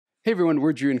Hey everyone,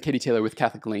 we're Drew and Katie Taylor with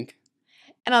Catholic Link.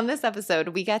 And on this episode,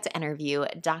 we got to interview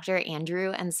Dr.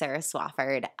 Andrew and Sarah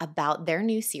Swafford about their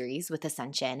new series with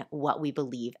Ascension, What We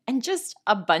Believe, and just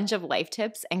a bunch of life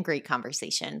tips and great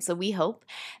conversation. So we hope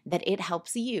that it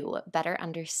helps you better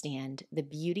understand the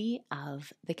beauty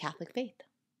of the Catholic faith.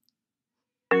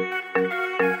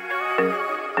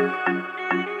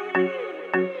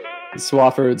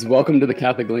 Swaffords, welcome to the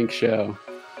Catholic Link show.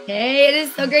 Hey, it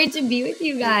is so great to be with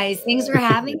you guys. Thanks for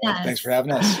having us. Thanks for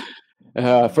having us.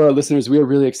 For our listeners, we are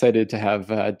really excited to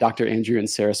have Dr. Andrew and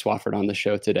Sarah Swafford on the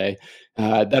show today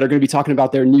that are going to be talking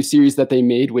about their new series that they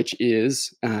made, which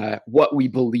is What We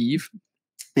Believe.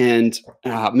 And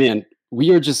man,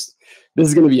 this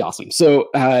is going to be awesome. So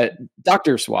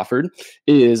Dr. Swafford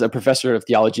is a professor of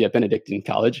theology at Benedictine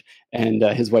College, and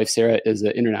his wife, Sarah, is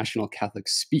an international Catholic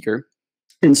speaker.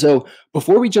 And so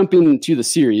before we jump into the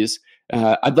series,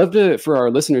 I'd love for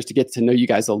our listeners to get to know you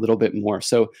guys a little bit more.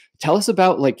 So tell us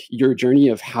about your journey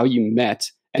of how you met,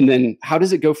 and then how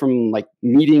does it go from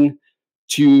meeting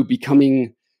to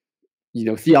becoming,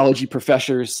 theology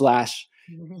professor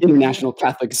 / international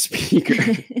Catholic speaker.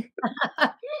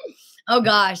 Oh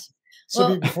gosh.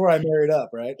 So before I married up,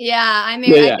 right? Yeah, I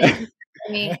married. Yeah.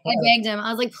 I begged him.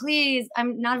 I was like, please,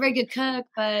 I'm not a very good cook,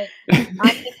 but I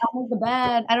think I'll make the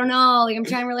bed. I don't know. I'm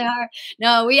trying really hard.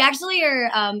 No, we actually are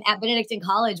at Benedictine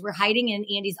College. We're hiding in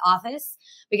Andy's office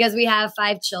because we have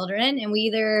 5 children, and we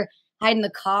either hide in the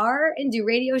car and do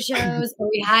radio shows, or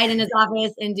we hide in his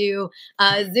office and do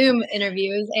Zoom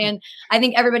interviews. And I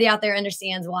think everybody out there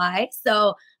understands why.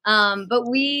 So, but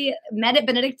we met at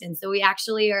Benedictine. So we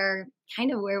actually are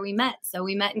kind of where we met. So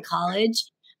we met in college.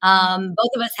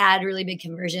 Both of us had really big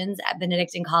conversions at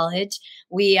Benedictine College.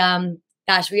 We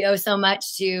owe so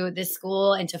much to this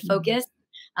school and to Focus.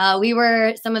 We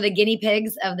were some of the guinea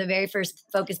pigs of the very first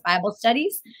Focus Bible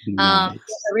studies. Nice.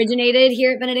 Originated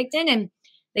here at Benedictine, and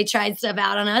they tried stuff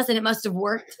out on us, and it must have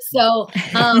worked. So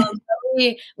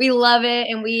we love it,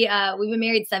 and we've been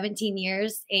married 17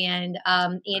 years, and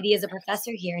Andy is a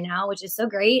professor here now, which is so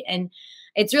great. And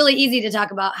it's really easy to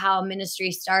talk about how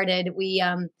ministry started.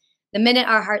 The minute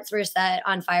our hearts were set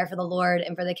on fire for the Lord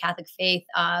and for the Catholic faith,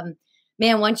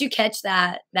 man, once you catch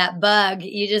that bug,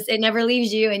 it never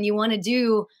leaves you, and you want to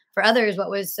do for others what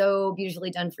was so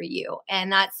beautifully done for you. And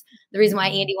that's the reason why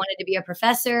Andy wanted to be a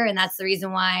professor. And that's the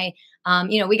reason why,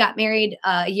 we got married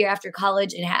a year after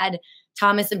college and had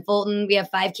Thomas and Fulton. We have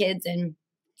 5 kids, and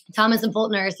Thomas and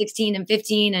Fulton are 16 and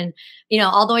 15 and,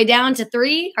 all the way down to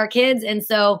 3, our kids. And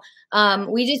so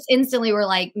we just instantly were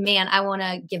like, man, I want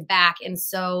to give back. And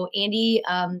so Andy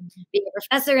being a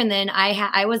professor, and then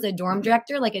I was a dorm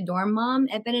director, like a dorm mom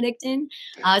at Benedictine.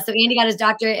 So Andy got his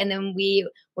doctorate, and then we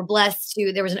were blessed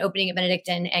there was an opening at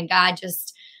Benedictine, and God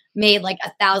just made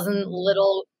 1,000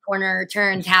 little corner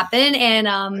turns happen.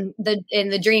 And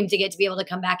the dream to get to be able to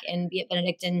come back and be at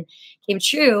Benedictine came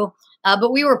true.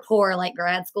 But we were poor, like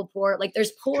grad school poor.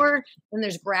 There's poor and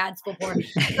there's grad school poor.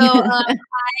 So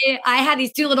I had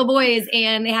these 2 little boys,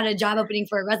 and they had a job opening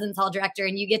for a residence hall director,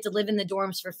 and you get to live in the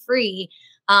dorms for free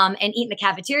and eat in the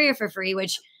cafeteria for free,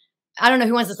 which I don't know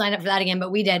who wants to sign up for that again,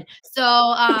 but we did.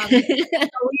 So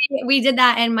we did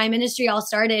that, and my ministry all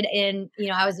started in,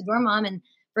 I was a dorm mom, and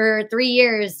for 3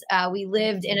 years we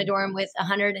lived in a dorm with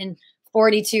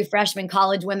 142 freshman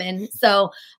college women.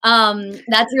 So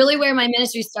that's really where my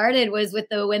ministry started, was with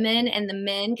the women and the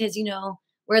men, because,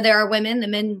 where there are women, the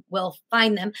men will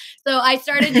find them. So I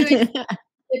started doing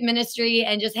ministry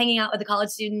and just hanging out with the college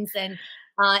students. And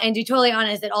to be totally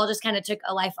honest, it all just kind of took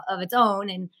a life of its own.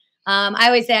 And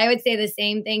I would say the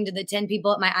same thing to the 10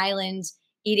 people at my island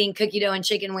eating cookie dough and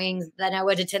chicken wings than I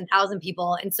would to 10,000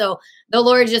 people. And so the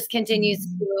Lord just continues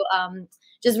to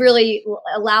just really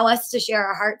allow us to share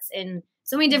our hearts in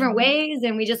so many different ways,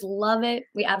 and we just love it.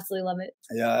 We absolutely love it.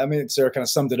 Yeah, I mean, Sarah kind of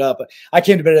summed it up. I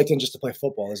came to Benedictine just to play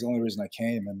football. That's the only reason I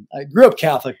came. And I grew up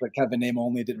Catholic, but kind of a name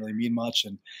only. It didn't really mean much.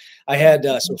 And I had,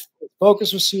 so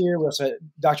Focus was here. We also had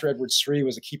Dr. Edward Sri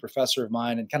was a key professor of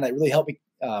mine, and kind of really helped me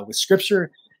with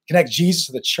scripture, connect Jesus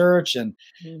to the church, and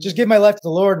just give my life to the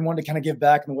Lord, and wanted to kind of give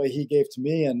back in the way he gave to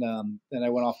me. And then I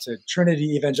went off to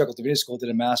Trinity Evangelical Divinity School, did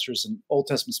a master's in Old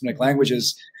Testament Semitic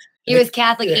languages. He was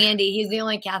Catholic Andy. He's the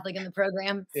only Catholic in the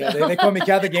program. So. Yeah, they call me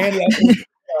Catholic Andy.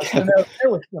 I'm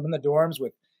in the dorms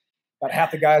with about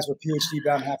half the guys were PhD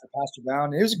bound, half were pastor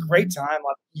bound. It was a great time, a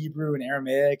lot of Hebrew and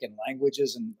Aramaic and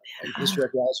languages and history,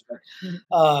 archaeology.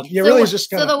 Really was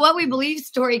just kind of. So the What We Believe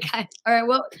story, or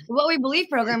what We Believe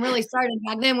program really started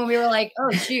back then when we were like, oh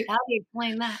shoot, how do you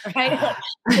explain that, right?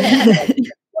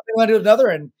 One to another,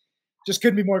 and just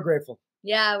couldn't be more grateful.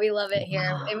 Yeah, we love it here.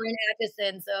 And we're in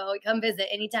Atchison, so come visit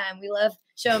anytime. We love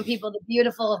showing people the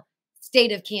beautiful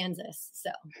state of Kansas. So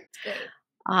it's great.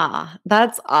 Ah,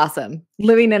 that's awesome.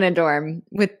 Living in a dorm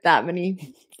with that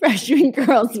many freshman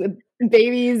girls with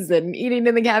babies and eating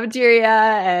in the cafeteria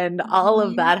and all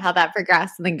of that, how that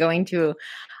progressed, and then going to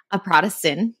a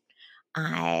Protestant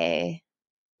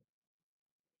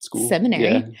School.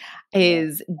 seminary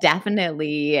is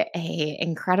definitely a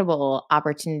incredible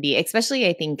opportunity, especially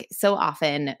I think so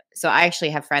often. So I actually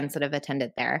have friends that have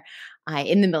attended there.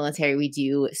 In the military, we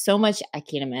do so much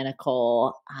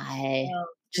ecumenical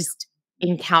just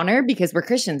encounter because we're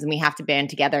Christians and we have to band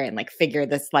together and like figure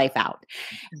this life out.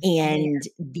 And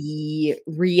the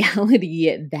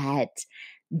reality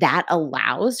that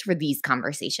allows for these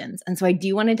conversations. And so I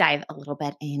do want to dive a little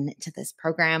bit into this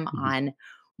program on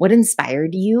what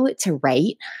inspired you to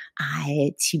write,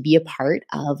 to be a part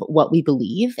of what we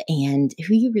believe, and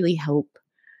who you really hope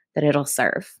that it'll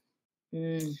serve.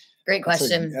 Great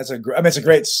question. It's a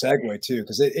great segue too,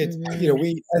 because I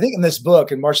think in this book,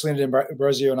 and Marcellino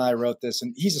D'Ambrosio and I wrote this,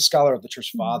 and he's a scholar of the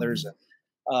Church Fathers,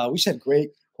 and we just had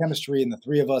great chemistry, and the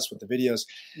three of us with the videos.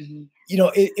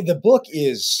 The book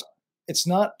it's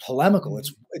not polemical.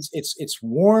 It's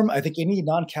warm. I think any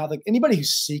non-Catholic, anybody who's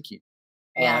seeking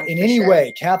in any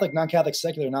way, Catholic, non-Catholic,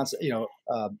 secular,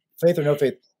 faith or no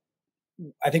faith,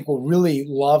 I think will really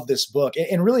love this book.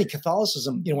 And really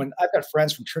Catholicism, when I've got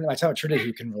friends from Trinity, my time at Trinity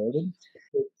who converted,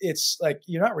 it's like,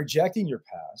 you're not rejecting your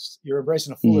past, you're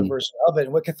embracing a fuller version of it.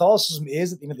 And what Catholicism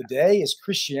is at the end of the day is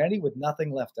Christianity with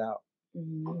nothing left out.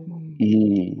 And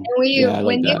when you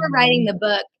were writing the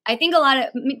book, I think a lot of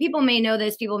people may know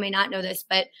this, people may not know this,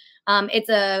 but it's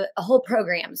a whole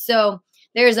program. So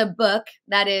there's a book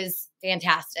that is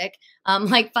fantastic.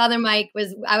 Like Father Mike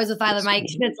I was with Father Mike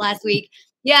Schmitz last week.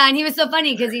 Yeah. And he was so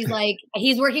funny because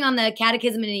he's working on the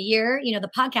Catechism in a Year,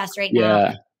 the podcast right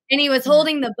now. And he was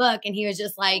holding the book and he was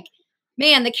just like,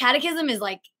 man, the Catechism is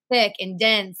like thick and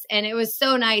dense. And it was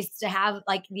so nice to have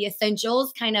like the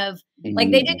essentials kind of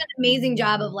like, they did an amazing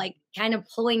job of like kind of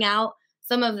pulling out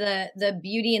some of the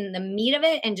beauty and the meat of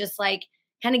it and just like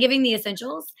kind of giving the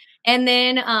essentials. And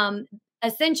then,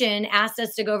 Ascension asked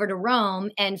us to go over to Rome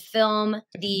and film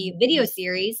the video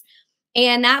series.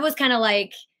 And that was kind of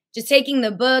like just taking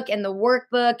the book and the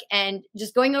workbook and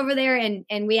just going over there.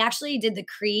 And we actually did the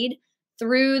creed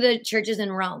through the churches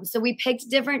in Rome. So we picked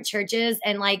different churches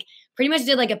and like pretty much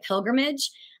did like a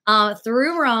pilgrimage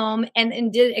through Rome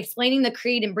and did explaining the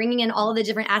creed and bringing in all of the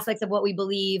different aspects of what we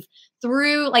believe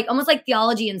through like almost like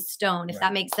theology in stone, if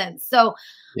that makes sense. So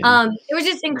it was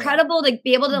just incredible to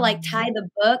be able to like tie the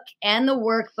book and the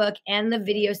workbook and the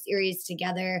video series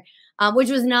together, which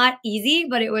was not easy,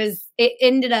 but it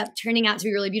ended up turning out to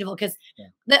be really beautiful because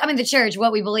the church,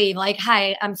 what we believe, like,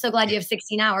 hi, I'm so glad you have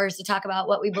 16 hours to talk about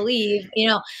what we believe,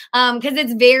 because it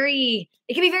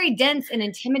can be very dense and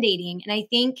intimidating. And I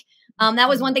think that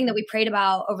was one thing that we prayed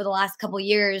about over the last couple of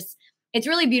years. It's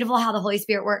really beautiful how the Holy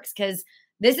Spirit works because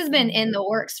this has been in the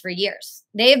works for years.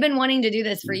 They have been wanting to do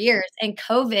this for years. And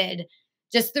COVID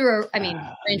just threw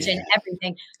wrench in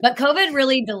everything. But COVID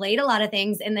really delayed a lot of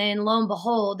things. And then lo and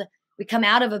behold, we come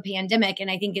out of a pandemic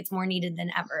and I think it's more needed than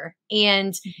ever.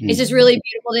 And it's just really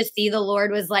beautiful to see the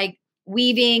Lord was like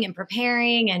weaving and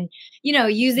preparing and,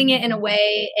 using it in a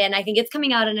way. And I think it's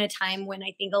coming out in a time when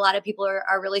I think a lot of people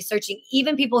are really searching,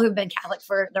 even people who've been Catholic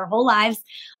for their whole lives,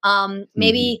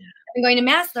 maybe been going to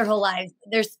mass their whole lives.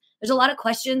 There's a lot of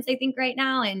questions, I think, right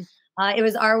now. And it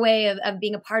was our way of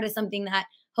being a part of something that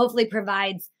hopefully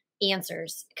provides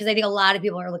answers because I think a lot of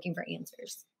people are looking for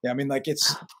answers. Yeah.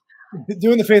 It's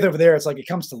doing the faith over there. It's like, it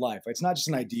comes to life. It's not just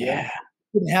an idea. Yeah.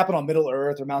 It didn't happen on Middle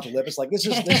Earth or Mount Olympus. Like this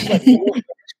is like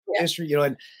history,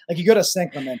 and like you go to San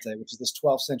Clemente, which is this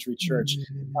 12th century church.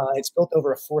 It's built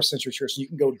over a 4th century church. And you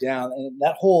can go down and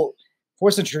that whole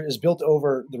 4th century is built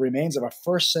over the remains of a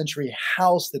 1st century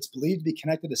house that's believed to be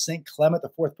connected to St. Clement, the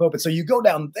 4th Pope. And so you go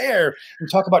down there and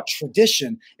talk about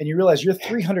tradition and you realize you're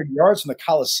 300 yards from the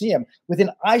Colosseum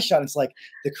within eyeshot. It's like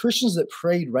the Christians that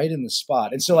prayed right in the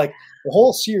spot. And so like the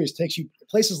whole series takes you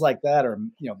places like that or,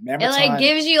 Mamertine. It like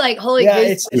gives you like holy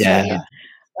goose.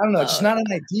 I don't know. It's not an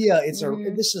idea. It's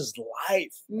this is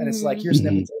life. And it's like, here's an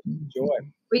invitation to joy.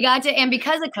 We got to, and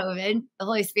because of COVID, the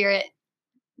Holy Spirit,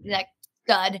 that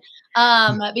God,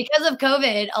 because of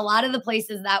COVID, a lot of the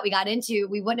places that we got into,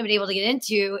 we wouldn't have been able to get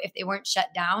into if they weren't shut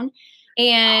down.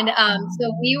 And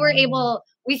so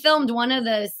we filmed one of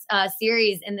the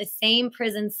series in the same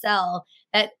prison cell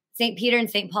that St. Peter and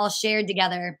St. Paul shared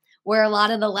together, where a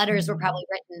lot of the letters were probably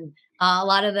written, a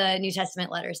lot of the New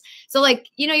Testament letters. So like,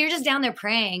 you're just down there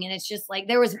praying and it's just like,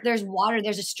 there's water,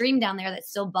 there's a stream down there that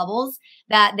still bubbles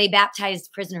that they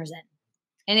baptized prisoners in.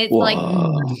 And it's like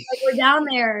we're down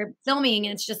there filming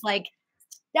and it's just like,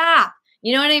 stop,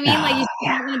 You know what I mean? Like,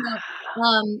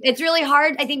 it's really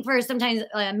hard, I think, for sometimes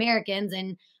Americans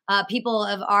and people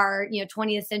of our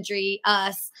 20th century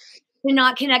us to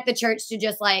not connect the church to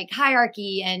just like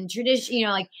hierarchy and tradition,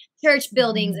 like church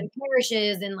buildings and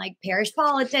parishes and like parish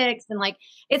politics. And like,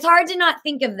 it's hard to not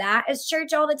think of that as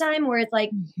church all the time, where it's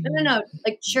like, no,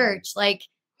 like church,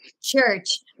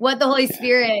 what the Holy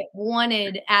Spirit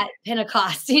wanted at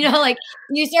Pentecost, like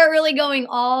you start really going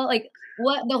all like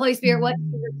what the Holy Spirit, what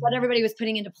everybody was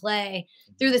putting into play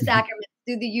through the sacrament,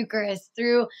 through the Eucharist,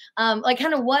 through like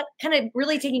kind of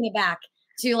really taking it back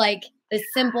to like the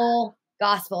simple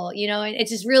gospel, and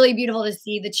it's just really beautiful to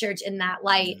see the church in that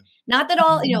light. Not that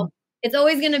all, it's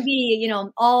always going to be,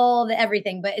 all the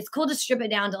everything, but it's cool to strip it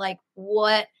down to like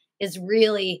what is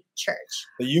really church.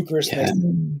 The Eucharist makes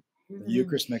the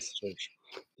Eucharist makes the church.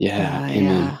 Yeah,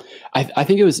 amen. I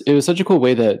think it was such a cool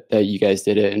way that you guys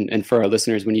did it, and for our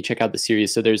listeners, when you check out the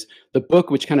series, so there's the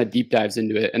book which kind of deep dives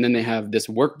into it, and then they have this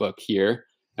workbook here,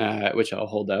 which I'll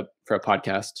hold up for our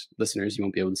podcast listeners. You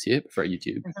won't be able to see it, but for our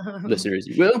YouTube listeners,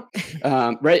 you will.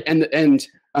 Right, and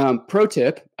pro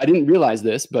tip: I didn't realize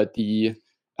this, but the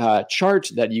chart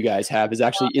that you guys have is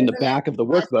actually in the back of the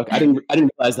workbook. I didn't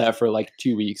realize that for like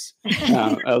 2 weeks.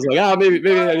 I was like,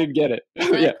 maybe I didn't get it.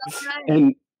 Yeah,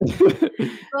 and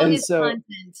so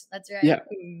content. That's right. Yeah,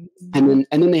 and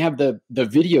then they have the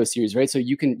video series, right? So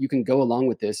you can go along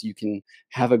with this. You can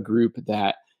have a group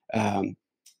that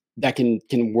that can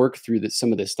work through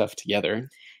some of this stuff together.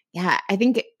 Yeah, I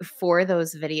think for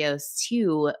those videos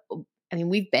too, I mean,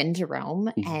 we've been to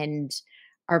Rome and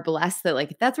are blessed that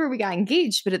like that's where we got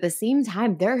engaged, but at the same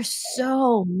time, there are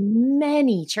so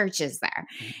many churches there.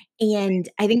 And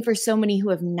I think for so many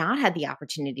who have not had the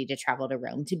opportunity to travel to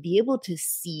Rome, to be able to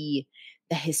see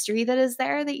the history that is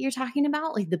there that you're talking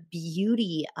about, like the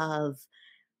beauty of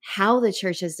how the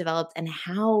church has developed and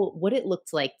what it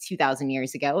looked like 2,000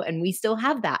 years ago. And we still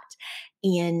have that.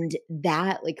 And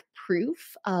that like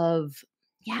proof of,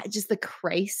 just the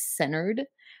Christ-centered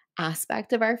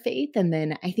aspect of our faith. And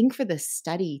then I think for the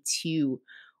study too,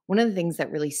 one of the things that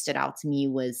really stood out to me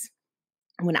was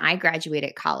when I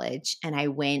graduated college and I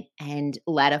went and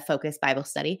led a focused Bible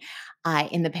study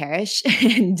in the parish,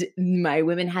 and my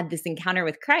women had this encounter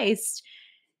with Christ.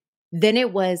 Then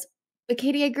it was, but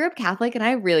Katie, I grew up Catholic and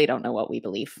I really don't know what we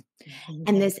believe.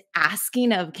 And this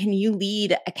asking of, can you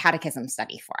lead a catechism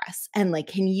study for us? And like,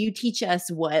 can you teach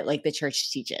us what like the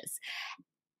church teaches?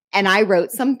 And I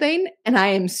wrote something, and I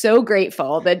am so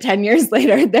grateful that 10 years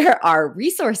later, there are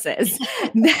resources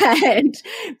that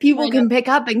people can pick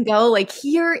up and go like,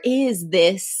 here is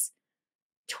this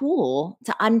tool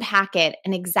to unpack it.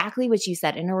 And exactly what you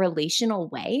said, in a relational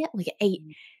way, like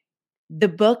the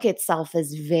book itself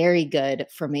is very good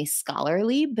from a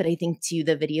scholarly, but I think too,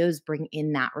 the videos bring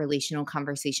in that relational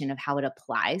conversation of how it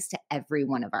applies to every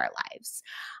one of our lives.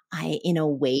 In a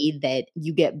way that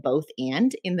you get both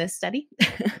and in this study.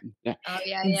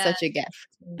 It's such a gift.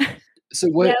 So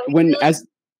wanted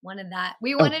that.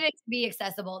 We wanted it to be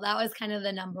accessible. That was kind of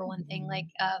the number one thing. Like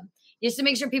just to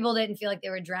make sure people didn't feel like they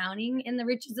were drowning in the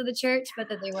riches of the church, but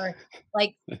that they were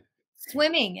like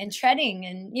swimming and treading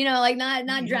and, like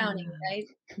not drowning, right?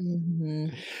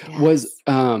 Yes. Was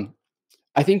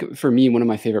I think for me, one of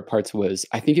my favorite parts was,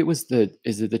 I think it was the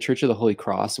Church of the Holy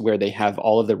Cross, where they have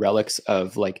all of the relics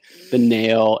of like the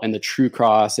nail and the true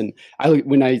cross. And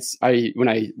when I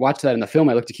watched that in the film,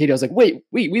 I looked at Katie, I was like, wait,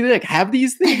 we like have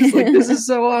these things? Like, this is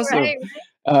so awesome.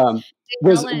 Right.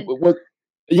 Was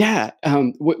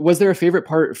there a favorite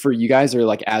part for you guys, or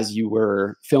like as you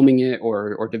were filming it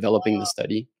or developing the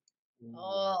study?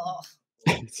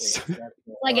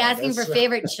 Like asking for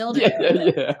favorite children.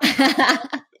 Yeah.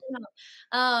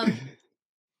 Oh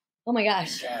my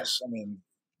gosh. I mean,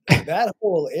 that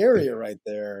whole area right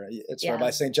there, it's run by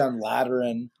St. John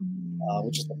Lateran,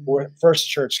 which is the first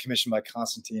church commissioned by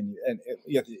Constantine. And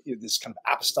you have this kind of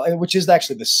apostolic, which is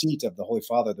actually the seat of the Holy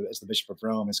Father as the Bishop of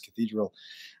Rome, his cathedral,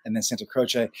 and then Santa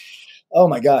Croce. Oh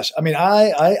my gosh. I mean,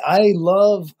 I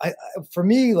love, for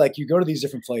me, like you go to these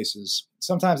different places.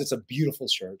 Sometimes it's a beautiful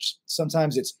church.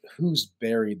 Sometimes it's who's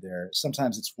buried there.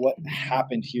 Sometimes it's what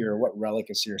happened here, what relic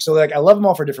is here. So like, I love them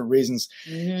all for different reasons.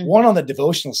 One on the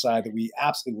devotional side that we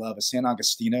absolutely love is San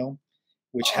Agostino,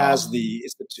 which has the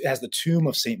tomb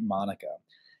of Saint Monica.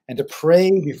 And to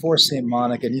pray before Saint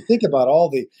Monica, and you think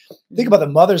about the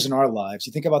mothers in our lives.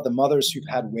 You think about the mothers who've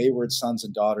had wayward sons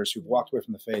and daughters who've walked away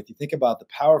from the faith. You think about the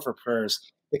power of her prayers,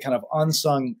 the kind of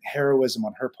unsung heroism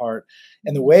on her part,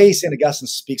 and the way St. Augustine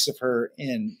speaks of her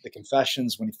in the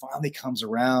Confessions when he finally comes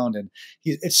around, and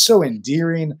it's so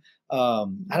endearing. I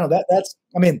don't know,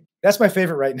 that's my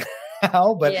favorite right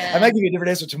now. But I might give you a different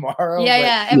answer tomorrow.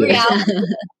 Every hour.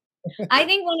 I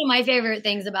think one of my favorite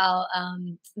things about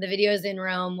the videos in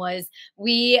Rome was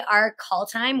our call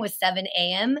time was 7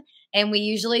 a.m. and we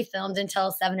usually filmed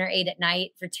until 7 or 8 at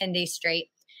night for 10 days straight.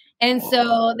 And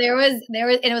so there was,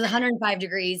 and it was 105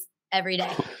 degrees every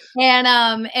day.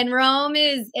 And Rome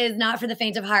is not for the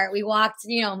faint of heart. We walked,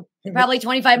 probably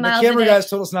 25 miles. The camera guys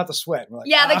told us not to sweat. We're like,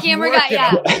 yeah, the camera guy.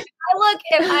 Yeah, if I look,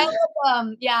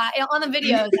 on the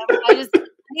videos. I just at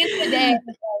the end of the day,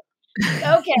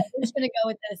 okay, we're just gonna go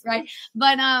with this, right?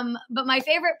 But my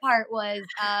favorite part was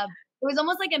it was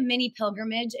almost like a mini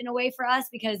pilgrimage in a way for us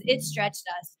because it stretched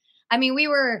us. I mean, we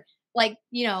were like,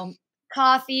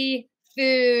 coffee,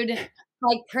 food,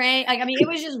 like praying. Like, I mean, it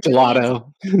was just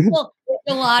gelato.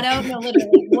 Gelato, no,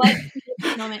 literally. What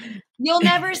moment? You'll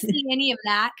never see any of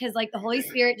that because like the Holy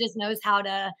Spirit just knows how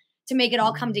to make it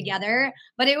all come together.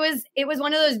 But it was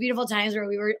one of those beautiful times where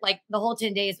we were like the whole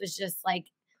 10 days was just like,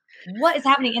 what is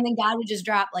happening? And then God would just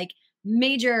drop like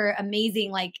major,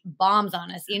 amazing like bombs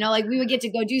on us, like we would get to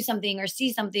go do something or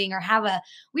see something or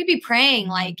we'd be praying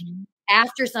like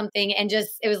after something and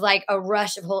it was like a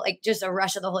rush of a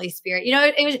rush of the Holy Spirit.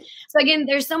 It was, so again,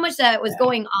 there's so much that was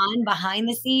going on behind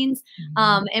the scenes.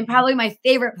 And probably my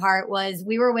favorite part was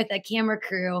we were with a camera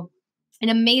crew, an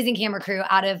amazing camera crew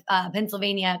out of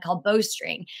Pennsylvania called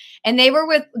Bowstring. And they were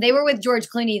with George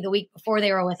Clooney the week before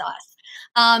they were with us.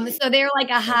 So they're like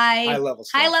a high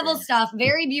level stuff,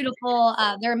 very beautiful.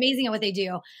 They're amazing at what they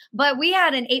do. But we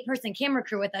had an 8-person camera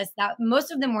crew with us that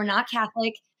most of them were not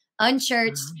Catholic,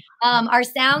 unchurched. Our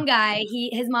sound guy,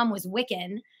 his mom was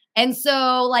Wiccan. And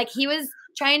so like he was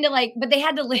trying to but they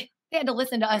had to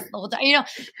listen to us the whole time,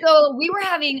 So we were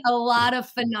having a lot of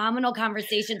phenomenal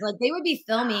conversations. Like they would be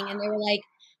filming and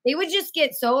they would just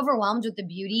get so overwhelmed with the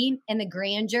beauty and the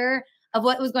grandeur of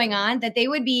what was going on that they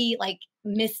would be like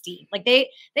misty. Like they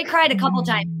cried a couple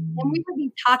times and we would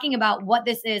be talking about what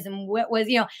this is and what was,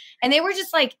 and they were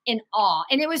just like in awe.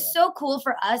 And it was so cool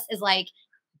for us as like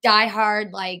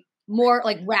diehard, like more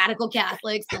like radical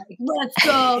Catholics, like let's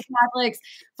go Catholics,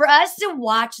 for us to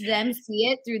watch them see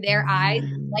it through their eyes,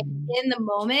 like in the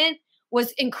moment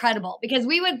was incredible because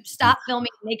we would stop filming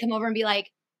and they'd come over and be like,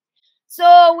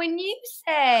 so when you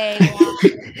say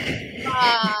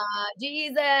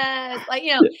Jesus, like,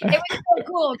 it was so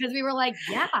cool because we were like,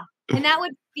 yeah. And that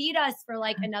would feed us for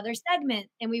like another segment.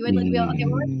 And we would be like, okay,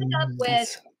 well,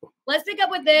 let's pick up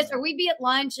with this. Or we'd be at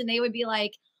lunch and they would be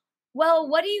like, well,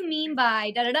 what do you mean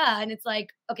by da da da? And it's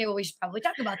like, okay, well, we should probably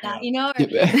talk about that,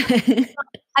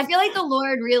 I feel like the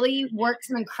Lord really worked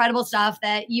some incredible stuff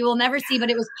that you will never see, but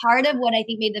it was part of what I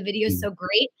think made the videos so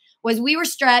great was we were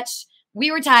stretched,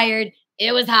 we were tired,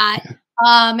 it was hot.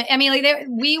 I mean, like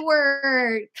we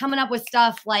were coming up with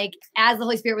stuff like as the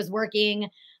Holy Spirit was working.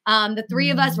 The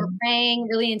three of us were praying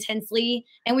really intensely,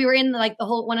 and we were in like the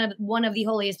whole one of the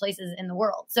holiest places in the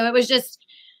world. So it was just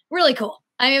really cool.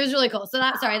 I mean, it was really cool. So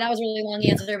that was a really long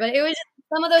answer, but it was just,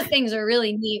 some of those things are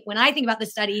really neat. When I think about the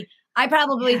study, I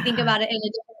probably think about it in a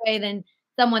different way than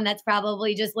someone that's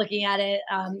probably just looking at it,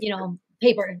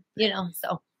 paper,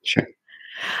 so. Sure.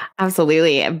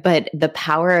 Absolutely. But the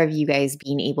power of you guys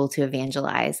being able to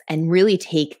evangelize and really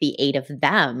take the 8 of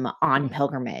them on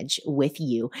pilgrimage with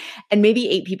you, and maybe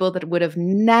 8 people that would have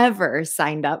never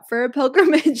signed up for a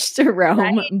pilgrimage to Rome,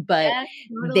 right. But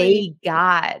they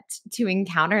got to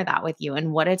encounter that with you.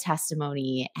 And what a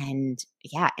testimony and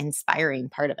inspiring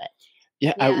part of it.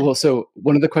 Yeah. So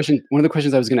one of the questions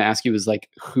I was going to ask you was like,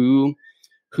 who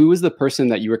was the person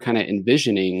that you were kind of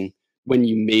envisioning when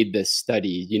you made this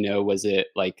study? Was it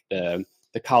like the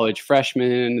college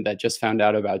freshman that just found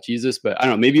out about Jesus? But I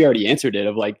don't know, maybe you already answered it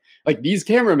of like these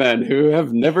cameramen who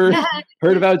have never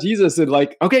heard about Jesus and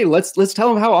like, okay, let's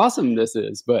tell them how awesome this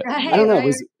is. But I don't know.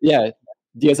 Do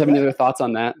you guys have any other thoughts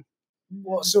on that?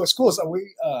 Well, so it's cool. So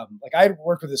we, I had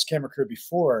worked with this camera crew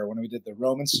before when we did the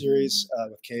Roman series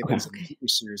with Cavens and the Hebrew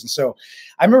series. And so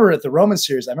I remember at the Roman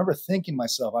series, I remember thinking to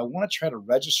myself, I want to try to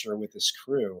register with this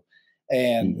crew.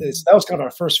 And that was kind of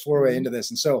our first foray into this.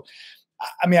 And so,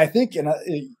 I mean, I think, and I'll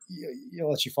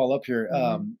let you follow up here.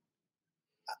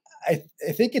 I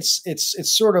think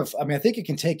it's sort of, I mean, I think it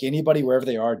can take anybody wherever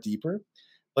they are deeper,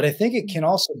 but I think it can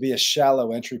also be a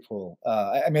shallow entry pool.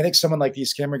 I mean, I think someone like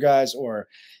these camera guys, or,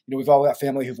 we've all got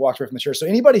family who've walked away from the church. So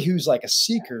anybody who's like a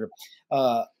seeker,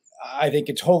 I think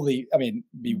can totally,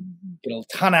 be a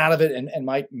ton out of it and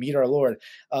might meet our Lord.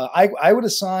 I would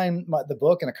assign the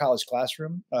book in a college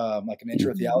classroom, like an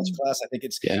intro theology class. I think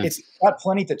it's got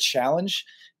plenty to challenge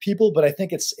people, but I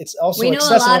think it's also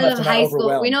accessible enough to not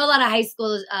overwhelm. We know a lot of high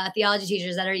school theology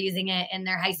teachers that are using it in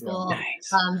their high school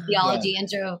theology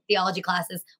intro theology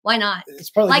classes. Why not? It's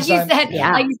probably like you said,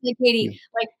 Katie,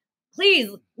 like please,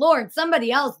 Lord,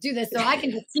 somebody else do this so I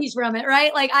can just teach from it,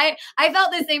 right? Like I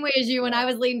felt the same way as you when I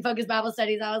was leading Focus Bible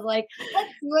Studies. I was like, let's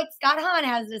see what Scott Hahn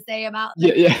has to say about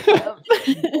this. Yeah.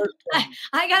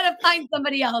 I gotta find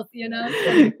somebody else, you know?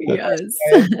 Yes.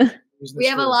 We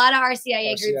have a lot of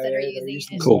RCIA groups that are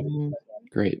using it. Cool.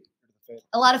 Great.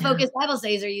 A lot of Focus Bible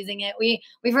Studies are using it.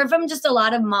 We've heard from just a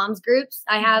lot of moms groups.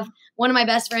 I have one of my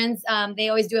best friends. They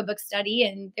always do a book study,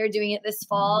 and they're doing it this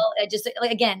fall. Just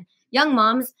like, again, young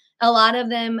moms. A lot of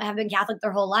them have been Catholic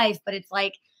their whole life, but it's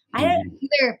like I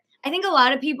think a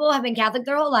lot of people have been Catholic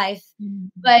their whole life,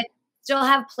 but still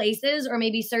have places or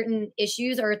maybe certain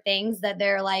issues or things that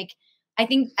they're like, I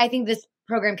think this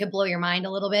program could blow your mind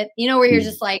a little bit. You know, where you're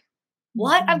just like,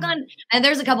 what? I've gone, and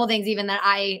there's a couple of things even that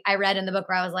I read in the book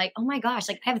where I was like, oh my gosh,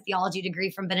 like I have a theology degree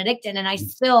from Benedictine, and I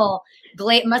still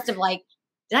must have like,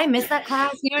 did I miss that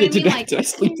class? You know what I mean? Like,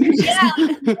 yeah,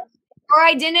 or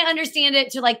I didn't understand it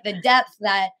to like the depth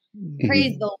that.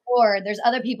 Praise the Lord. There's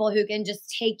other people who can just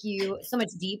take you so much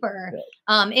deeper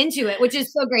into it, which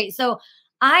is so great. So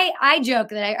I joke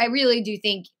that I really do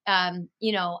think,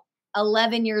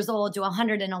 11 years old to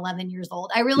 111 years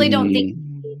old. I really don't think,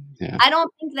 I don't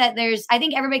think that I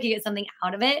think everybody could get something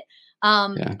out of it.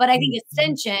 But I think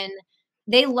Ascension,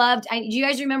 they loved, do you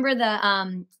guys remember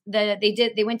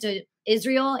they went to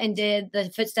Israel and did the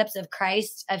Footsteps of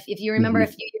Christ. If you remember a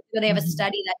few years ago, they have a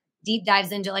study that deep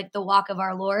dives into like the walk of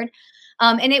our Lord.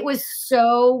 And it was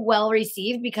so well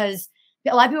received because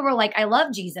a lot of people were like, I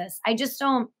love Jesus. I just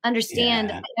don't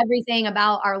understand everything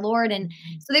about our Lord. And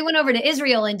so they went over to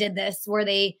Israel and did this, where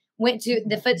they went to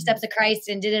the Footsteps of Christ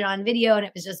and did it on video. And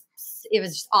it was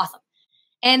just awesome.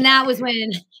 And that was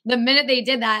when the minute they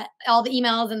did that, all the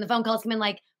emails and the phone calls come in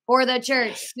like, for the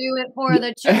church, do it for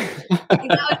the church.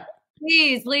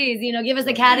 Please, give us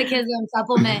a catechism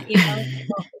supplement,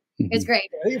 It's great.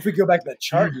 I think if we go back to that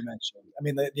chart you mentioned, I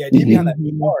mean, the idea behind that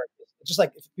chart, just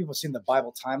like if people have seen the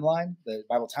Bible timeline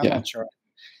chart,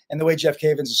 and the way Jeff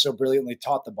Cavins has so brilliantly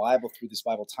taught the Bible through this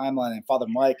Bible timeline, and Father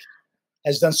Mike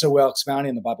has done so well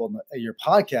expounding the Bible in your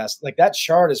podcast, like that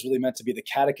chart is really meant to be the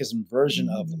catechism version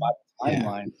of the Bible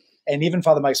timeline. And even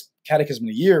Father Mike's Catechism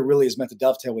in a Year really is meant to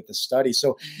dovetail with this study.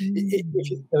 So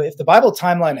if the Bible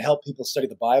timeline helped people study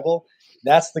the Bible,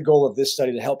 that's the goal of this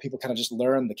study, to help people kind of just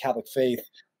learn the Catholic faith,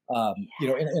 in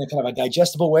a kind of a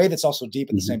digestible way that's also deep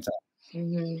at the same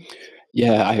time.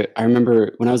 Yeah, I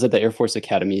remember when I was at the Air Force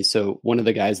Academy. So one of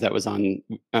the guys that was on,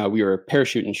 we were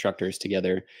parachute instructors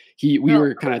together. We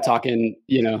were kind of talking,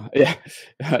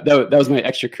 that was my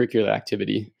extracurricular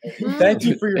activity. Thank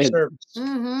you for your service.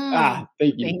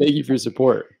 Thank you for your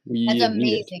support. We need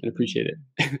it and appreciate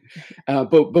it.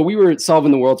 But we were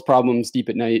solving the world's problems deep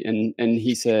at night, and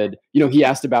he said, he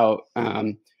asked about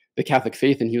the Catholic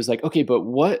faith, and he was like, okay, but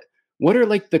what are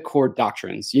like the core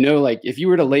doctrines? Like if you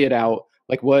were to lay it out,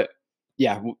 like what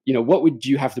would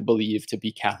you have to believe to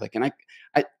be Catholic? And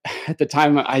I at the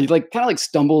time I like kind of like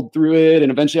stumbled through it,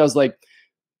 and eventually I was like,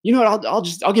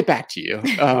 I'll get back to you,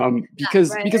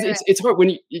 because it's hard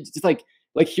when it's like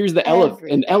here's the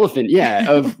elephant,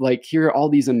 of like here are all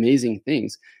these amazing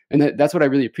things, and that's what I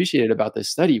really appreciated about this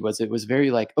study was it was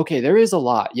very like, okay, there is a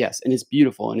lot, yes, and it's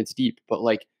beautiful and it's deep, but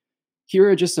like here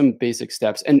are just some basic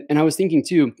steps. And I was thinking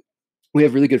too, we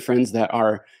have really good friends that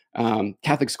are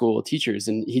Catholic school teachers,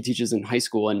 and he teaches in high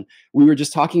school. And we were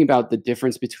just talking about the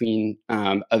difference between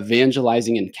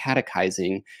evangelizing and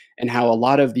catechizing, and how a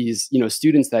lot of these,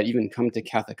 students that even come to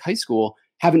Catholic high school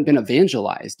haven't been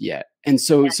evangelized yet. And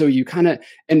so you kind of,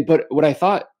 but what I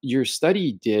thought your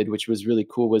study did, which was really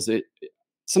cool, was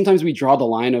sometimes we draw the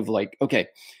line of like, okay,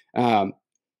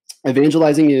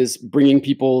 evangelizing is bringing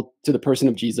people to the person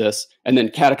of Jesus, and then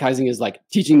catechizing is like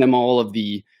teaching them all of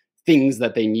the things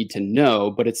that they need to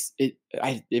know. But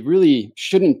it really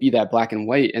shouldn't be that black and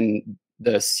white. And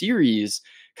the series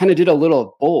kind of did a little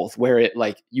of both, where it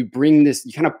like you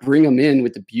kind of bring them in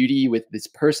with the beauty, with this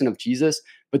person of Jesus,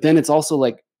 but then it's also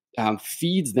like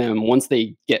feeds them once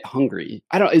they get hungry.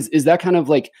 Is that kind of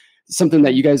like something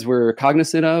that you guys were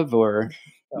cognizant of, or?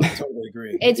 I totally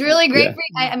agree. It's really great for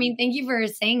you. I mean, thank you for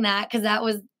saying that, because that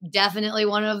was definitely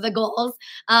one of the goals.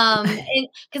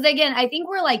 Because again, I think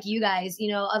we're like you guys,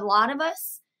 a lot of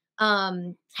us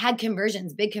had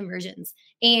big conversions,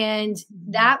 and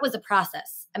that was a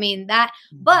process. I mean,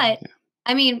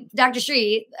 Dr.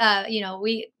 Sri,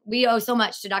 we owe so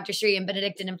much to Dr. Sri and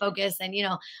Benedictine and Focus, and,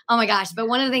 oh my gosh. But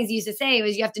one of the things he used to say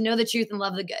was, you have to know the truth and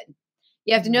love the good.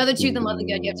 You have to know the truth and love the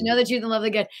good. You have to know the truth and love the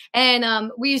good.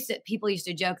 And people used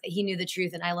to joke that he knew the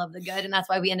truth and I love the good, and that's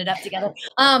why we ended up together.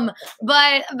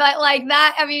 But like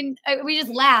that, I mean, we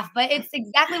just laugh. But it's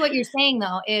exactly what you're saying,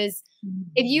 though, is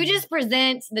if you just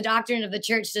present the doctrine of the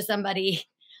church to somebody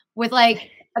with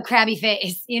like a crabby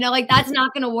face, you know, like that's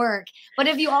not going to work. But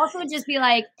if you also just be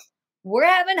like, we're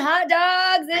having hot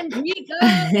dogs and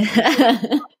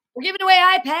pizza, we're giving away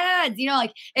iPads, you know,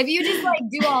 like if you just like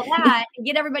do all that and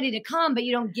get everybody to come, but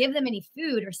you don't give them any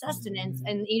food or sustenance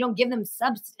and you don't give them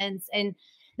substance, and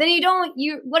then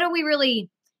what are we really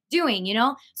doing, you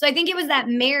know? So I think it was that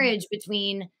marriage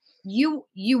between you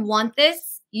want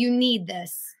this, you need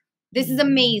this. This is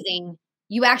amazing.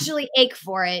 You actually ache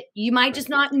for it. You might just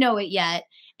not know it yet.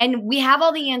 And we have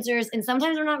all the answers, and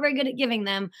sometimes we're not very good at giving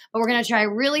them, but we're going to try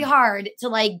really hard to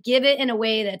like give it in a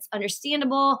way that's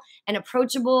understandable and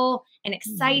approachable and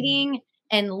exciting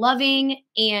and loving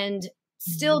and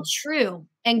still true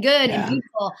and good and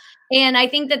beautiful. And I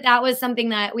think that was something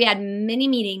that we had many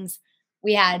meetings.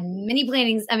 We had many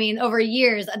plannings. I mean, over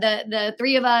years, the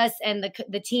three of us and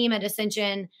the team at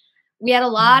Ascension, we had a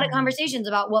lot of conversations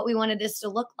about what we wanted this to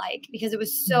look like, because it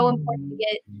was so important to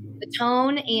get the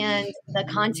tone and the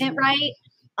content right.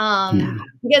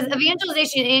 Because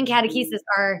evangelization and catechesis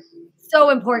are so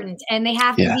important, and they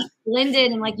have to be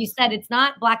blended. And like you said, it's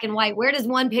not black and white. Where does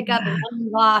one pick up and one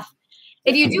move off?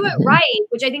 If you do it right,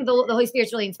 which I think the Holy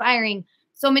Spirit's really inspiring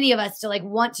so many of us to like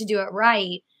want to do it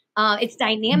right. It's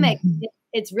dynamic.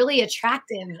 It's really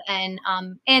attractive, and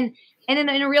in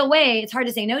a real way, it's hard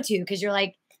to say no to, because you're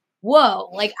like, whoa,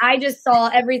 like I just saw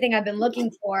everything I've been looking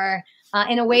for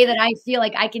in a way that I feel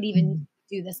like I could even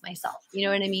do this myself. You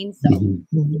know what I mean? So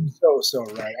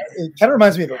right. It kind of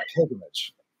reminds me of a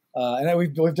pilgrimage. And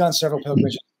we've done several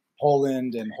pilgrimages,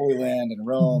 Poland and Holy Land and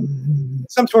Rome.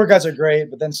 Some tour guides are great,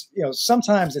 but then, you know,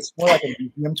 sometimes it's more like a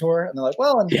museum tour, and they're like,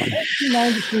 well, in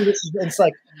 1992, it's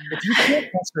like, if you can't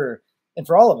answer, and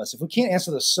for all of us, if we can't answer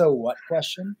the so what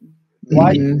question,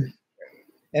 why?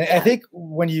 And I think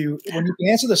when you can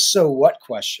answer the so what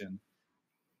question,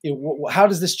 how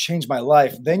does this change my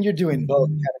life? Then you're doing both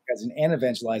catechizing and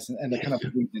evangelizing, and they're kind of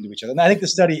leading into each other. And I think the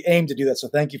study aimed to do that. So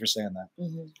thank you for saying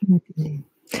that.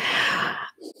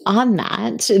 On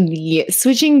that,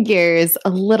 switching gears a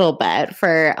little bit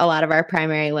for a lot of our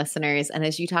primary listeners, and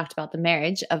as you talked about the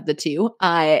marriage of the two,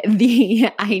 the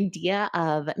idea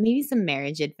of maybe some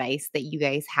marriage advice that you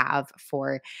guys have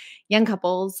for young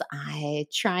couples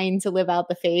trying to live out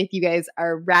the faith. You guys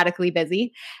are radically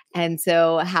busy, and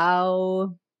so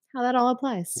how that all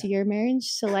applies to your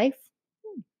marriage, to life.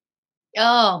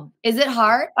 Oh, is it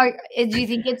hard? Or do you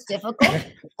think it's difficult?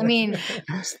 I mean,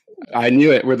 I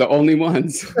knew it. We're the only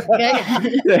ones.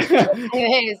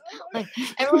 Anyways, like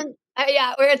everyone,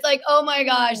 where it's like, oh my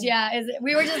gosh,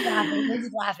 we were just laughing. We're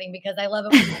just laughing because I love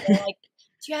it when people are like,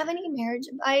 do you have any marriage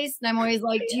advice? And I'm always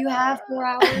like, do you have 4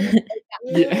 hours?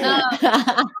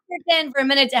 Pretend for a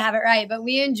minute to have it right, but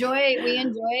we enjoy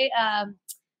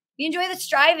the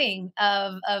striving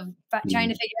of trying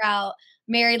to figure out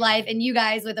married life, and you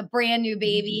guys with a brand new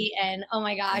baby. And oh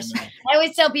my gosh, I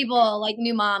always tell people, like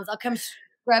new moms, I'll come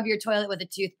scrub your toilet with a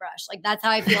toothbrush. Like that's how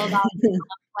I feel about it.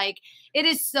 Like it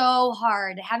is so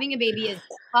hard. Having a baby is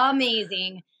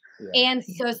amazing and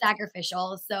so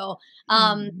sacrificial. So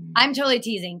I'm totally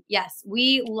teasing. Yes,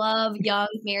 we love young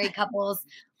married couples.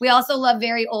 We also love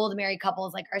very old married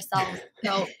couples like ourselves.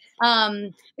 So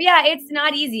but yeah, it's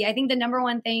not easy. I think the number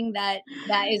one thing that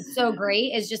is so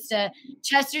great is just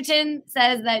Chesterton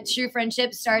says that true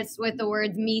friendship starts with the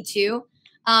words "me too."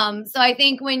 So I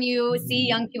think when you see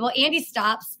young people, Andy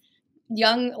stops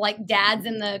young like dads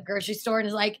in the grocery store and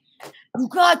is like, "You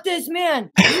got this,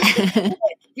 man.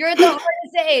 You're at the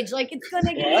hardest age. Like it's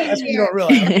gonna get easier." You don't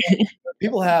realize.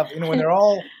 People have, when they're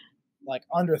all like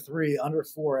under 3, under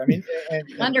 4. I mean, and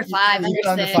under 5,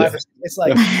 under 5. It's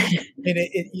like, on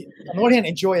the one hand,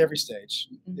 enjoy every stage.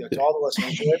 To all the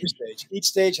listeners, enjoy every stage. Each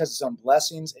stage has its own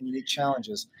blessings and unique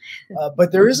challenges.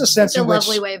 But there is a sense in which,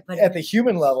 at the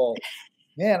human level,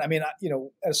 man, I mean, at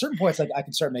a certain point, it's like I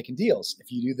can start making deals.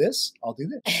 If you do this, I'll do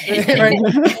this. Right?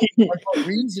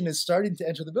 Reason is starting to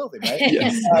enter the building, right?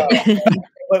 Yes.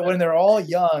 But when they're all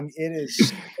young, it is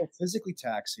so physically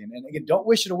taxing. And again, don't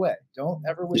wish it away. Don't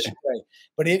ever wish it away.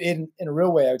 But it, in a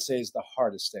real way, I would say is the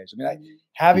hardest stage. I mean,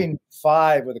 having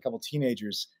 5 with a couple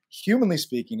teenagers, humanly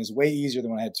speaking, is way easier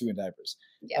than when I had 2 in diapers.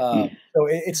 So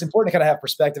it's important to kind of have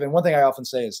perspective. And one thing I often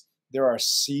say is there are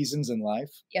seasons in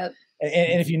life. Yep.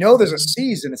 And if you know there's a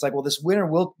season, it's like, well, this winter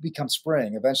will become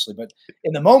spring eventually. But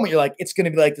in the moment, you're like, it's going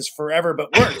to be like this forever,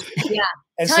 but worse. Yeah.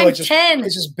 And so it's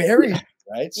just buried,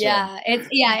 right? So.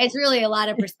 It's really a lot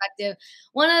of perspective.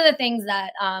 One of the things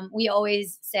that we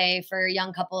always say for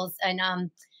young couples,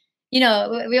 and we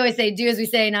always say, do as we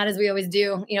say, not as we always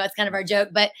do. It's kind of our joke.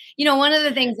 But one of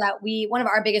the things that one of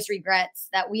our biggest regrets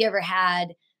that we ever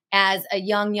had as a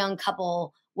young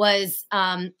couple was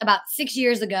about 7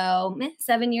 years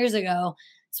ago,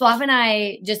 Swaff and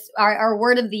I just, our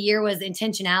word of the year was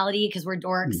intentionality, because we're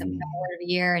dorks and we have a word of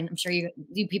the year. And I'm sure you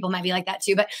people might be like that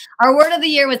too. But our word of the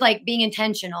year was like being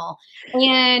intentional.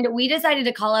 And we decided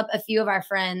to call up a few of our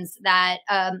friends that,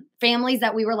 families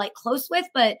that we were like close with,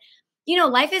 but you know,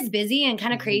 life is busy and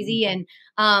kind of crazy. And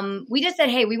we just said,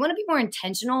 hey, we want to be more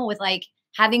intentional with like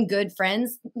having good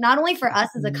friends, not only for us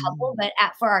as a couple, but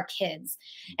for our kids.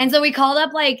 And so we called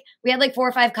up, like, we had like 4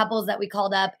 or 5 couples that we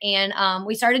called up, and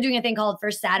we started doing a thing called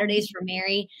First Saturdays for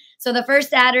Mary. So the first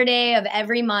Saturday of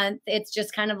every month, it's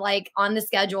just kind of like on the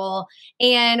schedule,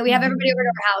 and we have everybody over to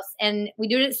our house, and we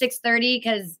do it at 6:30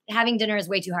 because having dinner is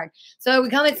way too hard. So we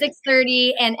come at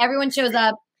 6:30 and everyone shows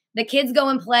up. The kids go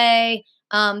and play.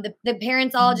 The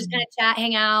parents all just kind of chat,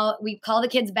 hang out. We call the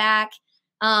kids back.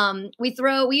 We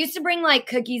used to bring like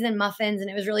cookies and muffins, and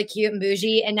it was really cute and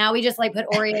bougie. And now we just like put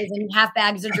Oreos and half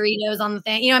bags of Doritos on the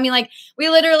thing. You know what I mean? Like, we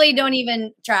literally don't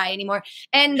even try anymore.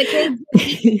 And the kids,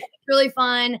 it's really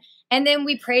fun. And then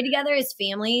we pray together as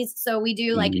families. So we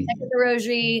do like a second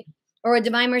rosary or a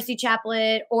Divine Mercy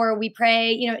chaplet, or we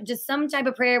pray, you know, just some type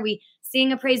of prayer. We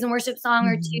sing a praise and worship song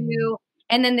or two.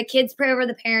 And then the kids pray over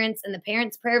the parents, and the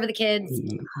parents pray over the kids.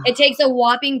 It takes a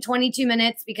whopping 22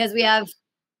 minutes because we have,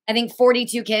 I think,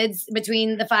 42 kids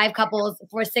between the 5 couples,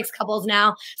 6 couples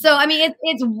now. So, I mean,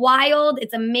 it's wild.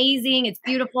 It's amazing. It's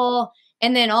beautiful.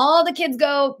 And then all the kids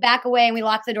go back away and we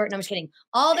lock the door. No, I'm just kidding.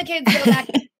 All the kids go back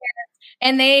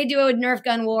and they do a Nerf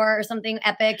gun war or something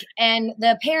epic. And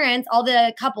the parents, all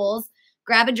the couples,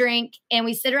 grab a drink, and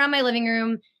we sit around my living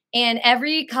room, and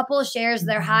every couple shares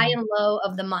their high and low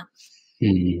of the month.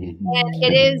 And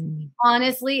it is,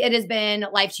 honestly, it has been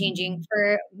life-changing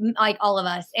for like all of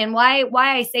us. And why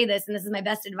I say this, and this is my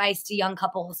best advice to young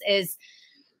couples, is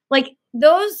like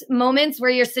those moments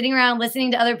where you're sitting around listening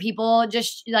to other people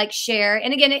just like share.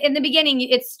 And again, in the beginning,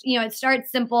 it's, you know, it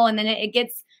starts simple, and then it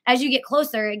gets, as you get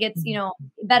closer, it gets, you know,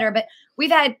 better. But we've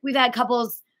had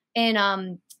couples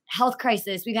in health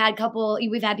crisis. We've had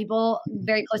people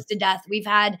very close to death. We've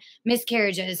had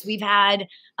miscarriages. We've had,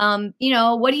 you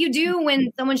know, what do you do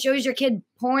when someone shows your kid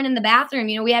porn in the bathroom?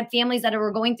 You know, we had families that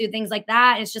were going through things like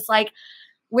that. And it's just like,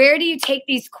 where do you take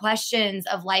these questions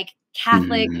of like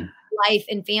Catholic life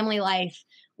and family life?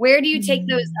 Where do you take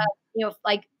those, you know,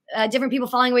 like different people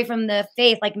falling away from the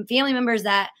faith, like family members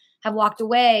that have walked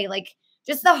away, like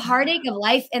just the heartache of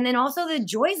life, and then also the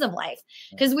joys of life.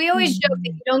 Because we always joke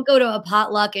that you don't go to a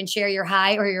potluck and share your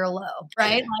high or your low,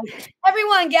 right? Like,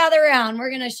 everyone gather around.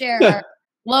 We're going to share our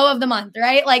low of the month,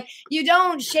 right? Like, you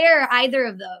don't share either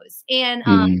of those. And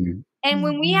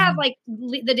when we have like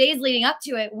the days leading up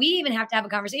to it, we even have to have a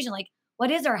conversation like,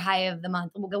 what is our high of the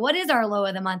month? We'll go, what is our low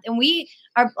of the month? And we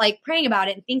are like praying about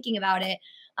it and thinking about it.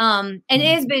 And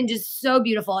it has been just so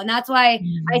beautiful. And that's why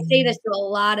I say this to a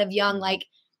lot of young, like,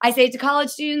 I say it to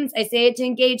college students. I say it to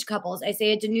engaged couples. I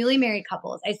say it to newly married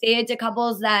couples. I say it to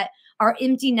couples that are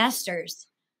empty nesters.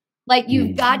 Like,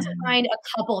 you've got to find a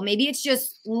couple. Maybe it's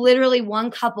just literally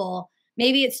one couple.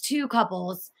 Maybe it's 2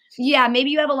 couples. Yeah, maybe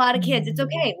you have a lot of kids. It's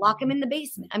okay. Lock them in the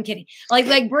basement. I'm kidding.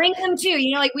 Like bring them too.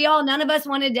 You know, like none of us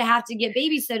wanted to have to get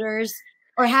babysitters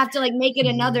or have to like make it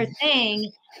another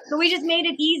thing. So we just made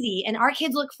it easy. And our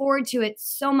kids look forward to it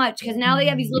so much because now they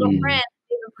have these little friends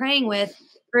they've been praying with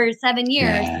for 7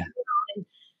 years. Yeah.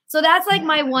 So that's like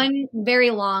my one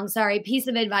very long, piece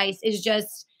of advice is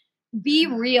just be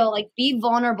real, like be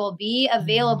vulnerable, be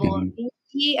available,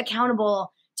 be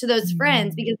accountable to those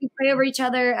friends, because we pray over each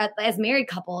other as married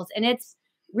couples, and it's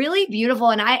really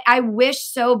beautiful. And I wish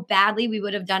so badly we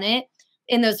would have done it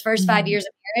in those first 5 years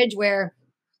of marriage, where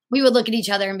we would look at each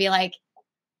other and be like,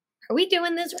 are we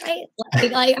doing this right?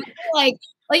 Like,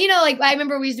 you know, like I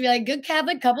remember we used to be like, good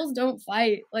Catholic couples don't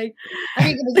fight. Like, I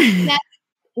mean,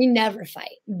 we never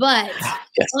fight, but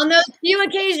on those few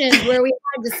occasions where we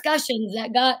had discussions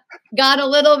that got a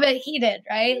little bit heated,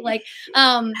 right? Like,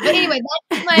 but anyway,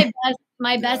 that's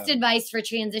my best advice for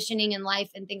transitioning in life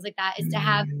and things like that is to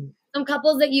have some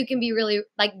couples that you can be really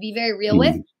like be very real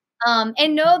with,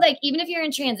 and know like even if you're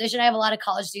in transition, I have a lot of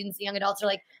college students, young adults are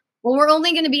like, well, we're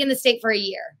only going to be in the state for a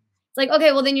year. It's like,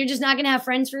 okay, well then you're just not going to have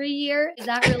friends for a year. Is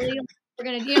that really what we're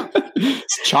going to do?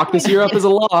 Chalk this year up as a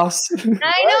loss.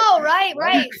 I know, right.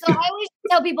 So I always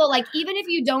tell people, like, even if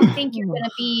you don't think you're going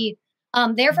to be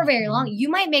there for very long, you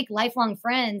might make lifelong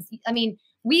friends. I mean,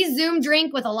 we Zoom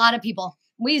drink with a lot of people.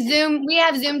 We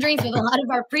have Zoom drinks with a lot of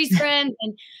our priest friends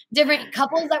and different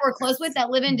couples that we're close with that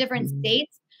live in different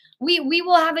states. We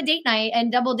will have a date night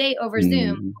and double date over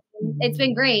Zoom. It's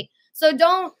been great. So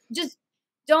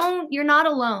you're not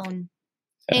alone.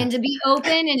 And to be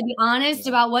open and to be honest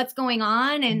about what's going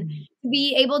on and to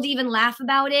be able to even laugh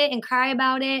about it and cry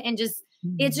about it and just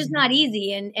it's just not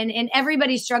easy. And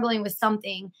everybody's struggling with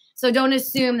something. So don't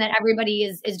assume that everybody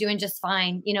is doing just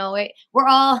fine. You know, we're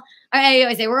all, I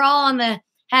always say, we're all on the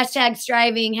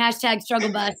 #striving,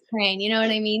 #struggle bus train. You know what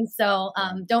I mean? So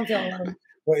don't feel alone.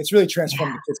 Well, it's really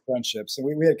transformed the kids' friendships. And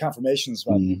we had confirmations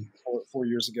about 4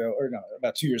 years ago, or no,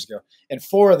 about 2 years ago. And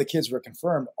 4 of the kids were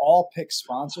confirmed, all picked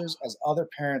sponsors as other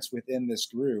parents within this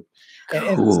group.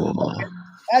 And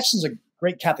Atchison's a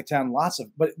great Catholic town,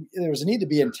 but there was a need to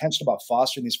be intentional about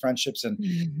fostering these friendships. And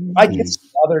my kids,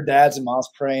 other dads and moms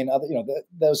praying,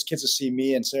 those kids will see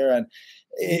me and Sarah, and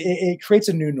it creates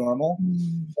a new normal.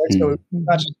 Right? So it's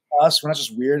not just us, we're not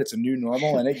just weird, it's a new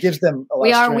normal, and it gives them a lot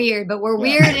we of are strength. Weird, but we're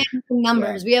weird in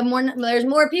numbers. We have there's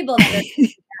more people that are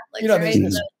Catholics,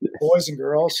 there's boys and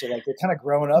girls, so like they're kind of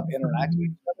growing up, interacting with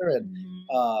each other,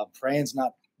 and praying's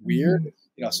not weird,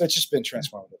 so it's just been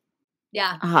transformative.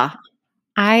 Yeah.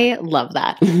 I love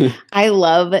that. I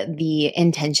love the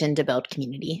intention to build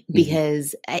community,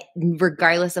 because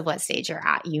regardless of what stage you're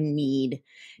at, you need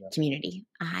community.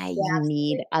 You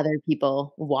need other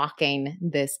people walking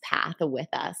this path with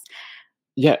us.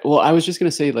 Yeah. Well, I was just going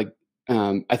to say, like,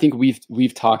 I think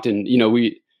we've talked, and,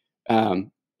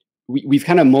 we've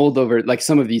kind of mulled over like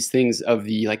some of these things of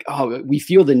the, like, we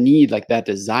feel the need, like that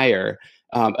desire,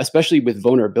 especially with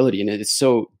vulnerability. And it is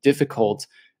so difficult.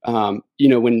 When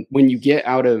you get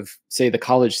out of, say, the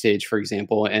college stage, for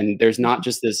example, and there's not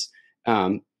just this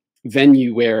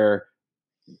venue where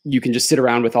you can just sit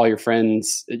around with all your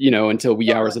friends, until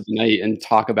wee hours of the night and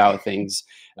talk about things.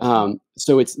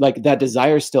 So it's like that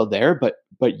desire is still there, but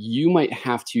you might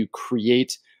have to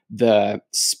create the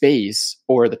space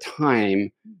or the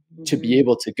time to be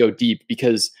able to go deep,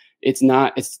 because it's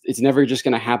never just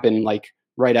going to happen like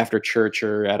right after church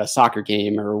or at a soccer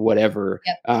game or whatever.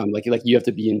 Like you have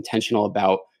to be intentional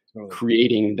about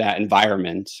creating that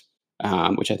environment,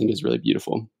 which I think is really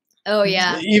beautiful. Oh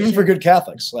yeah. Even for good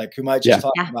Catholics, like who might just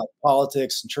talk about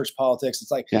politics and church politics. It's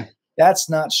like, that's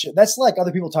not, that's like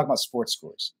other people talk about sports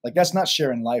scores. Like that's not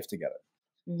sharing life together.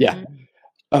 Yeah.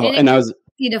 Oh, and I was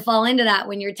to fall into that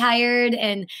when you're tired.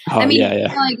 And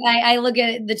I look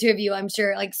at the two of you, I'm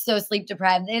sure, like so sleep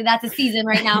deprived. That's a season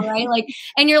right now, right? Like,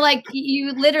 and you're like,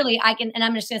 you literally, and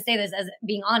I'm just going to say this as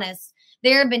being honest,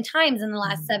 there have been times in the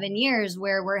last 7 years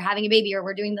where we're having a baby or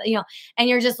we're doing the, and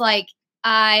you're just like,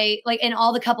 and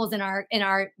all the couples in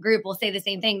our group will say the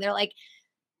same thing. They're like,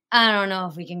 I don't know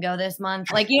if we can go this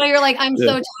month. Like, you're like, I'm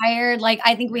so tired. Like,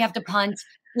 I think we have to punt,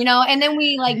 and then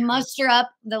we like muster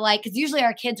up the, like, cause usually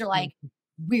our kids are like,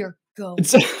 we're going.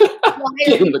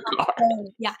 Get in the car.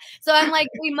 Yeah. So I'm like,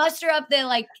 we muster up the,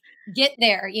 like, get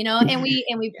there, and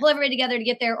we pull everybody together to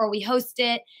get there, or we host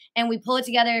it and we pull it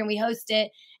together and we host it.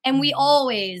 And we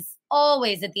always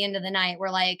at the end of the night,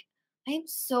 we're like, I am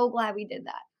so glad we did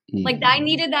that. Like, I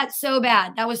needed that so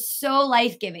bad. That was so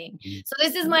life-giving. So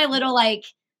this is my little, like,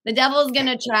 the devil's going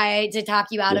to try to talk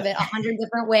you out of it 100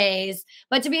 different ways.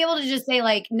 But to be able to just say,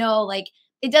 like, no, like,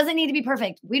 it doesn't need to be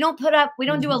perfect. We don't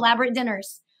do elaborate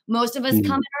dinners. Most of us come in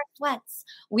our sweats.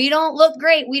 We don't look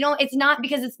great. It's not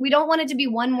because we don't want it to be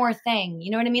one more thing.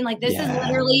 You know what I mean? Like, this is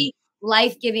literally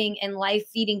life-giving and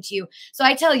life-feeding to you. So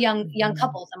I tell young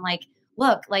couples, I'm like,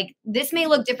 look, like, this may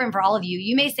look different for all of you.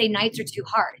 You may say nights are too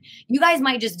hard. You guys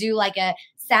might just do like a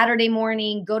Saturday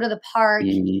morning, go to the park,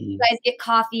 you guys get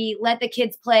coffee, let the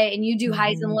kids play, and you do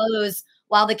highs and lows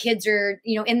while the kids are,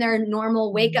 in their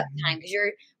normal wake up time because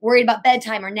you're worried about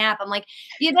bedtime or nap. I'm like,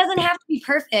 it doesn't have to be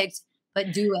perfect,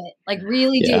 but do it. Like,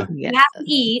 really do. You have to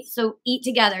eat, so eat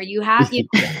together. You have,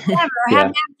 whatever, or have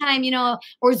nap time,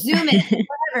 or Zoom it,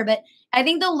 whatever. But I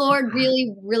think the Lord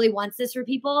really, really wants this for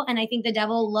people. And I think the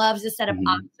devil loves to set up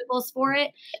obstacles for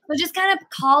it. So just kind of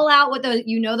call out what those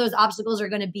obstacles are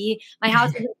going to be. My house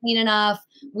isn't clean enough.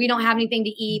 We don't have anything to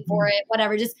eat for it,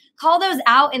 whatever. Just call those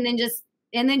out and then just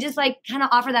like kind of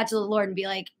offer that to the Lord and be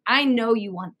like, I know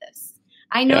you want this.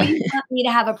 I know you want me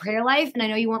to have a prayer life, and I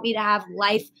know you want me to have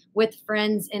life with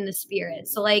friends in the Spirit.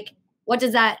 So, like, what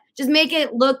does that, just make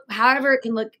it look however it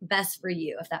can look best for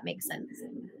you, if that makes sense.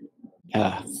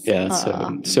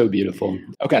 So beautiful.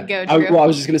 Okay. I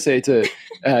was just going to say to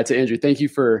Andrew, thank you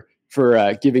for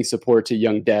giving support to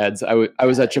young dads. I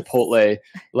was at Chipotle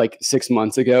like 6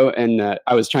 months ago, and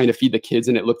I was trying to feed the kids,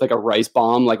 and it looked like a rice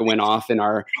bomb like went off in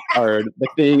our the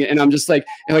thing, and I'm just like,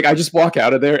 I just walk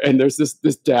out of there, and there's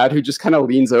this dad who just kind of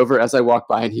leans over as I walk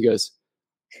by, and he goes,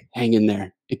 "Hang in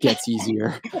there, it gets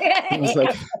easier." I was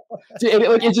like,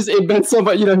 it meant so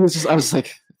much, I was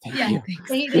like, Thank you.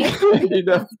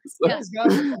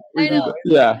 I know.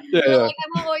 Yeah. Like, I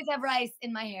won't always have rice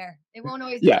in my hair. It won't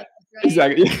always. Yeah. Right?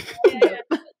 Exactly. It's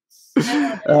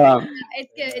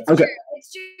good. It's true.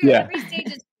 It's true. Yeah. Every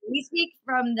stage is we speak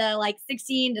from the like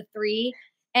 16 to 3,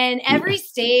 and every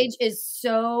stage is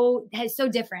so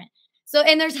different. So,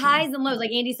 and there's highs and lows.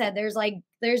 Like Andy said, there's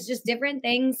just different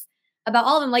things about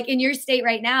all of them. Like in your state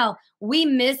right now, we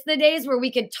miss the days where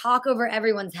we could talk over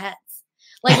everyone's heads.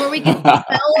 Like where we could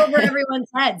spell over everyone's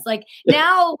heads. Like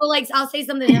now, well, like I'll say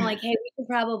something to him like, hey, we could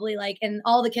probably like, and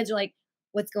all the kids are like,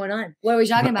 what's going on? What are we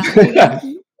talking about?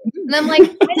 And I'm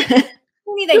like,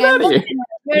 anything. I'm looking at it,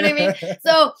 you know what I mean?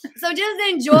 So just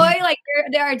enjoy. Like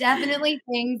there are definitely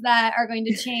things that are going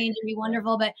to change and be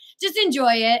wonderful, but just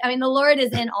enjoy it. I mean, the Lord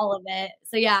is in all of it.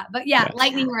 So yeah, but yeah,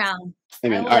 lightning round.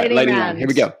 Amen. All right, lightning round. Here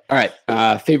we go. All right,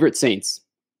 favorite saints.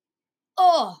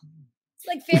 Oh, it's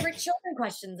like favorite children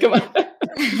questions. Come on.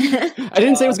 I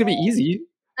didn't say it was gonna be easy.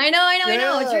 I know.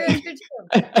 It's true.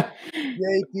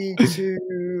 Yay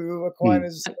to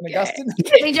Aquinas and Augustine.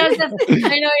 St. Joseph.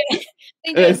 I know.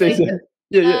 St. Joseph. St.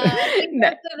 Joseph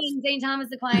and St. Thomas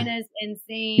Aquinas and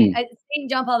St.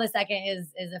 John Paul II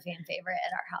is a fan favorite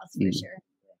at our house for sure.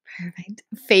 Perfect.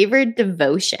 Favorite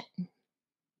devotion.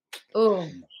 Oh,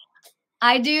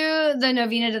 I do the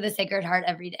novena to the Sacred Heart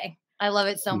every day. I love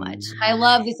it so much. I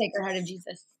love the Sacred Heart of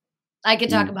Jesus. I could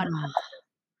talk about it.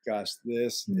 Gosh,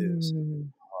 this is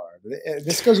hard.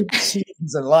 This goes with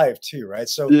seasons in life too, right?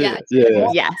 So yes.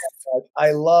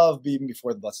 I love being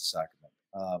before the Blessed Sacrament.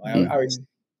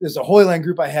 There's a Holy Land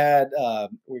group I had.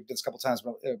 We've done this a couple times,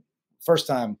 but first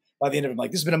time by the end of it, I'm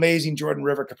like, this has been amazing. Jordan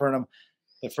River, Capernaum.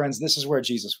 But friends, this is where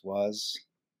Jesus was.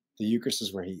 The Eucharist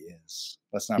is where he is.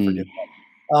 Let's not forget that.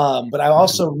 But I'm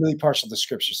also really partial to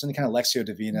Scripture, something kind of Lectio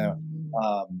Divina,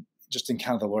 just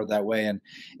encounter the Lord that way.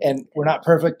 And we're not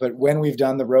perfect, but when we've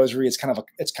done the Rosary, it's kind of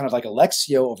like a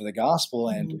Lectio over the Gospel,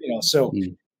 and so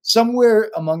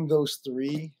somewhere among those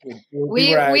three,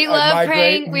 we love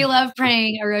praying. We love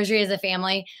praying a Rosary as a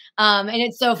family, and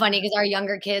it's so funny because our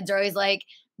younger kids are always like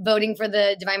voting for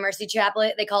the Divine Mercy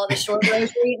Chaplet. They call it the short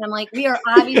Rosary, and I'm like, we are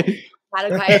obviously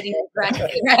catechizing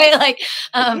correctly, right? Like,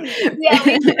 and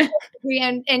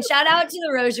shout out to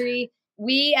the Rosary.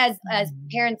 We as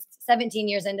parents, 17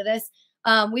 years into this,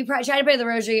 we try to pray the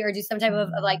Rosary or do some type of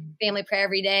like family prayer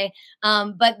every day.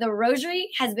 But the Rosary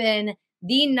has been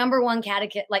the number one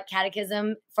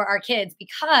catechism for our kids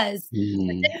because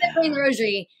they're praying the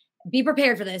Rosary. Be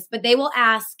prepared for this, but they will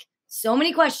ask so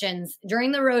many questions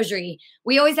during the Rosary.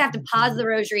 We always have to pause the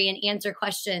Rosary and answer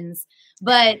questions.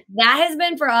 But that has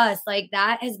been for us, like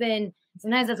that has been,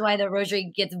 sometimes that's why the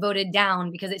Rosary gets voted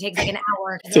down because it takes like an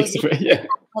hour.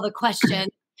 All the questions.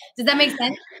 Does that make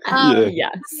sense?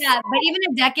 Yes. Yeah. But even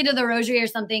a decade of the Rosary or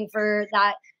something for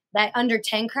that under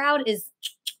 10 crowd is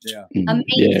amazing.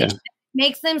 Yeah. It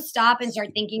makes them stop and start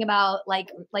thinking about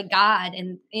like God.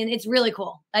 And it's really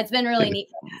cool. That's been really neat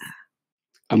for us.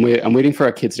 I'm waiting for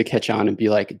our kids to catch on and be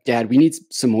like, Dad, we need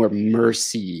some more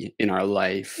mercy in our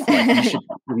life. Like,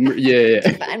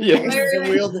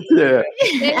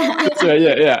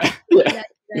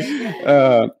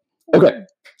 okay.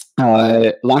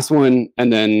 Last one,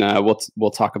 and then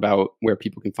we'll talk about where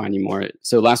people can find you more.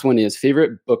 So last one is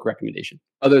favorite book recommendation,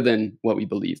 other than what we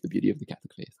believe, the beauty of the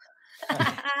Catholic faith.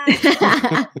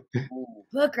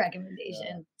 Book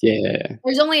recommendation. Yeah.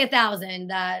 There's only 1,000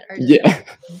 that are.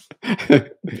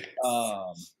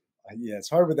 It's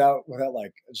hard without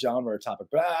like a genre or topic,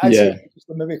 but I'd say just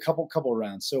maybe a couple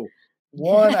rounds. So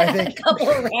one, I think a couple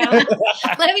of rounds.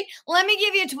 let me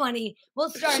give you 20. We'll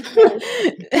start. We'll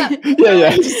start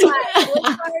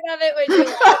of it with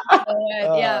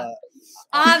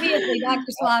obviously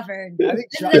Dr. Swafford. I think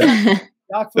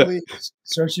Doc Philippe's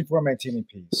Searching for Maintaining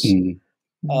Peace.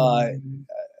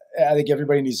 I think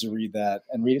everybody needs to read that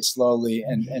and read it slowly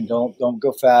and don't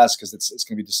go fast because it's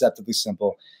going to be deceptively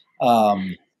simple.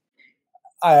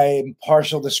 I'm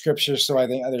partial to Scripture, so I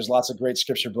think there's lots of great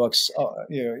Scripture books,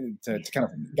 to kind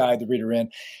of guide the reader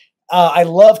in. I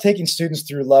love taking students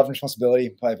through Love and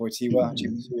Responsibility by Wojtyła. I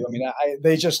mean,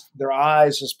 their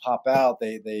eyes just pop out.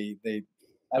 They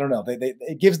I don't know.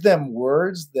 It gives them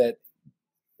words that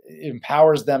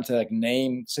empowers them to like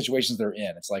name situations they're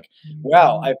in. It's like,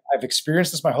 wow, I've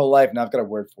experienced this my whole life, and I've got a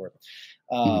word for it.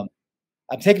 I'm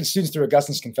taking students through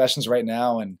Augustine's Confessions right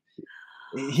now, and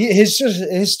his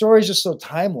story is just so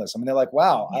timeless. I mean, they're like,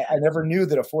 wow, I never knew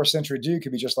that a 4th century dude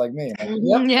could be just like me. Like, So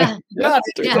they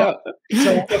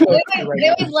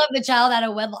always love the child out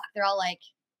of wedlock. They're all like,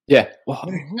 wow.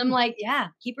 I'm like,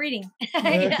 keep reading.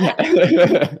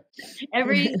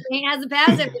 Every saint has a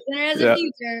past, every sinner has a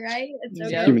future, right? It's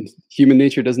okay. Human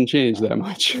nature doesn't change that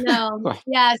much. No.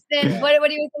 Sin. What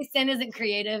do you say? Sin isn't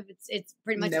creative. It's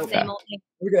pretty much the same old thing.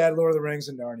 We could add Lord of the Rings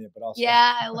and Narnia, but also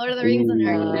Lord of the Rings and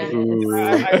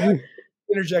Narnia.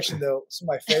 Interjection though. Some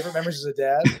of my favorite memories as a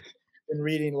dad been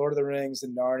reading Lord of the Rings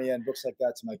and Narnia and books like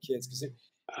that to my kids because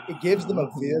it gives them a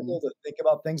vehicle to think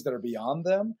about things that are beyond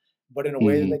them, but in a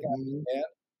way that they can understand.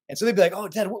 And so they'd be like, "Oh,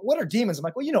 Dad, what are demons?" I'm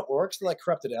like, "Well, orcs. They're like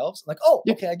corrupted elves." I'm like, "Oh,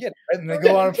 okay, I get it." Right? And they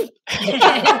go on.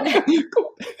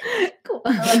 Cool.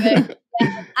 I love it.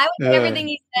 I would say everything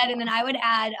he said, and then I would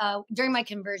add during my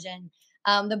conversion,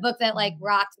 the book that like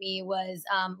rocked me was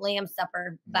Lamb's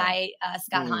Supper by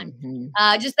Scott Hahn.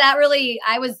 Just that really,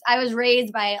 I was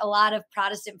raised by a lot of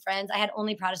Protestant friends. I had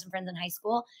only Protestant friends in high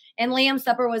school, and Lamb's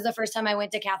Supper was the first time I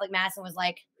went to Catholic Mass and was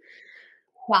like,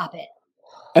 "Stop it."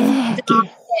 Stop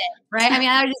it, right? I mean,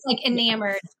 I was just like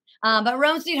enamored. But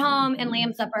Rome Sweet Home and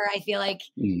Lamb's Supper, I feel like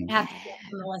have to be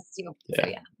on the list too. So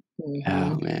yeah.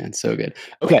 Oh man, so good.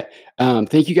 Okay.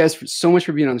 Thank you guys so much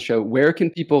for being on the show. Where can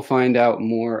people find out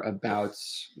more about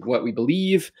what we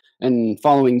believe and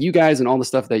following you guys and all the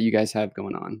stuff that you guys have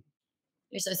going on?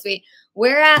 You're so sweet.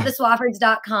 We're at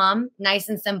theswaffords.com. Nice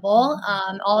and simple.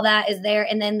 All that is there.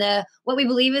 And then what we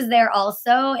believe is there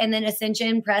also. And then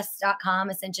ascensionpress.com,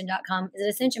 ascension.com. Is it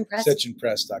Ascension Press?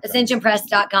 Ascensionpress.com.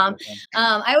 Ascensionpress.com.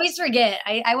 I always forget.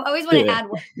 I always want to add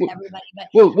words to everybody. But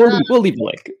we'll leave a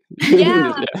link.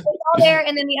 Yeah, it's all there.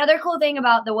 And then the other cool thing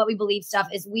about the what we believe stuff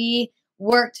is we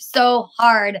worked so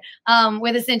hard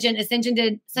with Ascension. Ascension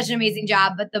did such an amazing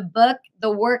job. But the book,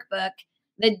 the workbook,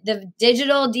 the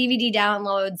digital DVD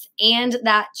downloads and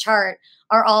that chart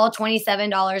are all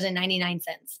 $27.99,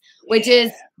 which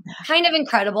is kind of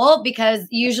incredible because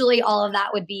usually all of that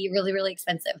would be really, really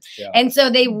expensive. Yeah. And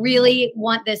so they really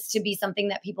want this to be something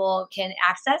that people can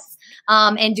access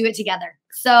and do it together.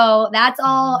 So that's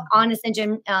all on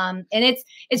Ascension. And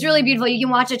it's really beautiful. You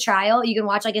can watch a trial. You can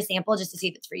watch like a sample just to see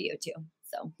if it's for you too.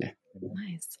 So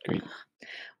nice. Great.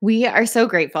 We are so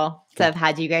grateful to have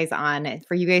had you guys on,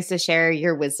 for you guys to share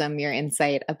your wisdom, your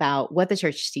insight about what the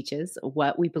church teaches,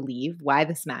 what we believe, why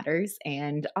this matters,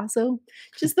 and also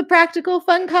just the practical,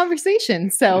 fun conversation.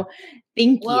 So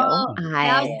thank you.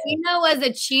 Faustina was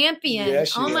a champion. Yeah,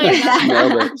 oh my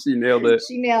God. She nailed it.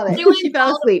 She nailed it. She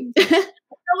fell asleep.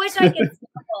 I wish I could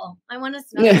snuggle. I want to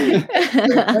snuggle.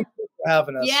 Thanks for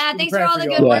having us. Yeah, thanks for all the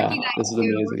good work you guys this is do.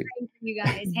 amazing. We're praying for you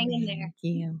guys. Hang in there.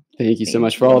 Thank you so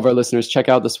much. For all of our listeners, check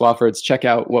out the Swaffords, check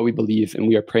out what we believe, and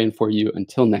we are praying for you.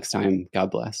 Until next time,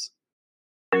 God bless.